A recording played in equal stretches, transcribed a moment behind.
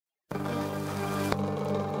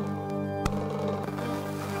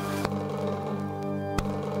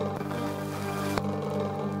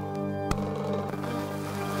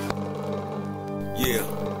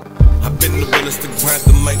fearless to grab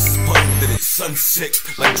the mics, is pumped that it's sunset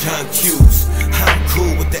like John Hughes. I'm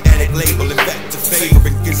cool with the addict label, in fact, to favor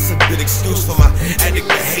and gives a good excuse for my addict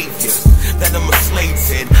behavior that I'm a slave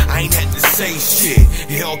to. I ain't had to say shit.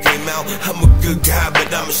 It all came out. I'm a good guy,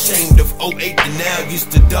 but I'm ashamed of 08 to now.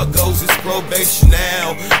 Used to duck hoes, it's probation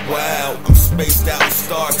now. Wow, I'm spaced out and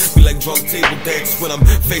starved. Be like drunk table dance when I'm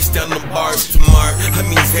face down the bars tomorrow. I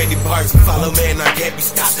mean, Zandy bars follow, man, I can't be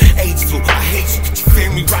stopped. AIDS flu, I hate you, get your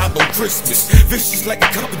family robbed on Christmas. Vicious like a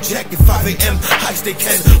cup of jack at 5 a.m. High stay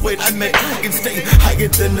can wait, I meant I can stay higher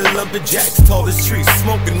than the lumberjacks. Tallest trees,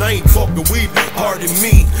 smoking, I ain't talking weed. Pardon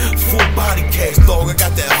me, full body cast, dog, I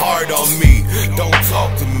got that hard on me. Don't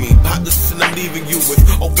talk to me, pot listen, I'm leaving you with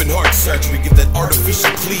open heart surgery. Give that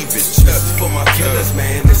artificial cleavage. This is for my killers,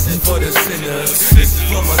 man, this is for the sinners. This is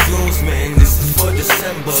for my goons, man, this is for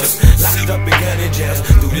Decembers. Locked up in county jails,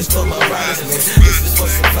 do this for my riders, man. This is for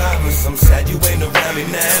survivors, I'm sad you ain't around me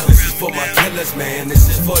now. This is for my killers, man, this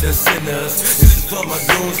is for the sinners. This is for my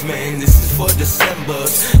goons, man, this is for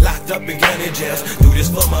Decembers. Locked up in county jails, do this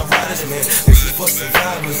for my riders, man. This is for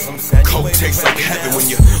survivors, I'm sad you ain't tastes around like me heaven now. when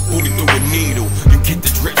you boot it through a needle. You get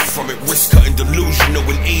the drip from it, wrist cutting, delusional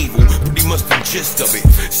and evil. Pretty much the gist of it.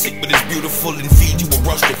 Sick but it's beautiful and feed you a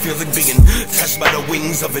rush that feels like being touched by the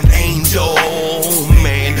wings of an angel.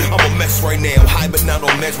 Man, I'm a mess right now, high but not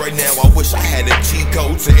on meds right now. I wish I had a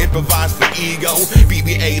G-code to improvise for ego.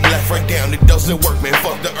 BB-8 left right down, it doesn't work, man,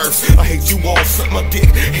 fuck the earth. I hate you all, suck my dick.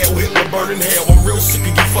 Hell hit my burning hell, I'm real sick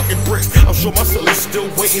of you fucking bricks. I'm sure my soul is still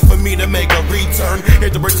waiting for me to make a return.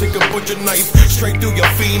 Hit the break, take a butcher knife straight through your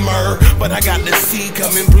femur. But I got the C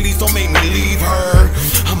coming, please don't make me leave her.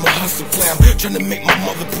 I'm a hustle clown, trying to make my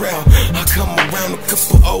mother proud. I come around a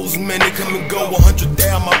couple O's, man, they come and go. 100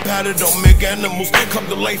 down, my powder don't make animals come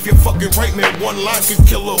to life. You're fucking right, man, one line can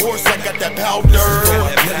kill a horse. I got that powder. This is for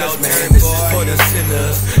my killers, man, this is for the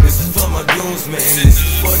sinners. This is for my goons, man, this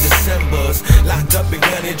is for Decembers. Locked up in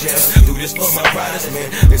county jails, do this for my riders, man.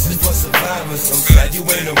 This is for survivors, I'm glad you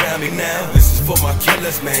ain't around me now. This is for my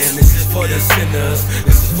killers, man, this is for the sinners.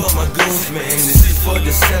 This is for my goons, man, this is for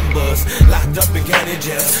Decembers. Locked up in county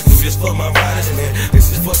jails, do this for my riders, man.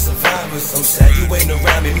 This is for survivors, I'm sad you ain't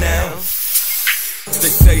around me now. They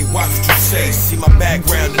say, watch what you say. See my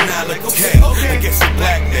background and I look okay. I guess you're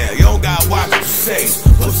black now, you don't gotta watch what you say.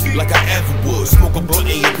 Pussy like I ever would. Smoke a blunt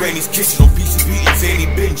in your granny's kitchen on PCB and Zanny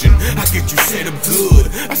binging. I get you said I'm good.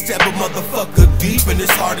 I stab a motherfucker deep in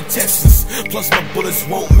this heart of Texas. Plus my bullets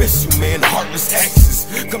won't miss you, man. Heartless axes.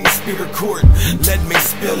 Come to spirit court, let me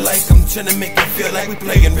spill like I'm trying to make it feel like we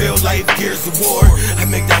playing real life Gears of War. I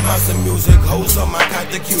make that mouse of music, hoes on my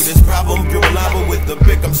got the cutest problem. Pure lava with the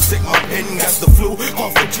bick, I'm sick, my pen got the flu.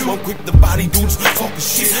 Off the two, I'm quick the body dudes talking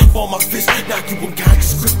shit. Ball my fist, knock you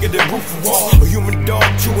unconscious quicker than roof of wall. A human dog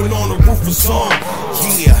chewing on a roof of song.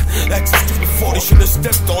 Yeah, that's just before they should have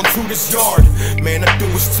stepped onto this yard. Man, I do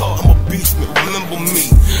is talk, I'm a beast, man, remember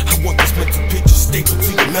me. I want this mental picture stapled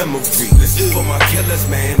to your memory. This is for my killers,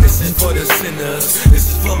 man, this is for the sinners.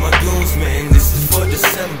 This is for my goons, man, this is for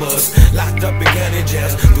Decembers. Locked up in county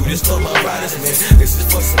jails, do this for my riders, man. This is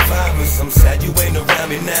for survivors, I'm sad you ain't around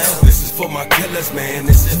me now. This is for my killers, man,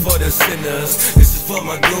 this is for the sinners. This is for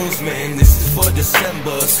my goons, man, this is for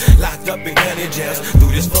Decembers. Locked up in county jails, do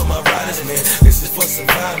this for my riders, man. This is for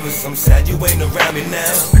survivors, I'm sad you ain't around me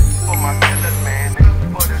now. This is for my killers.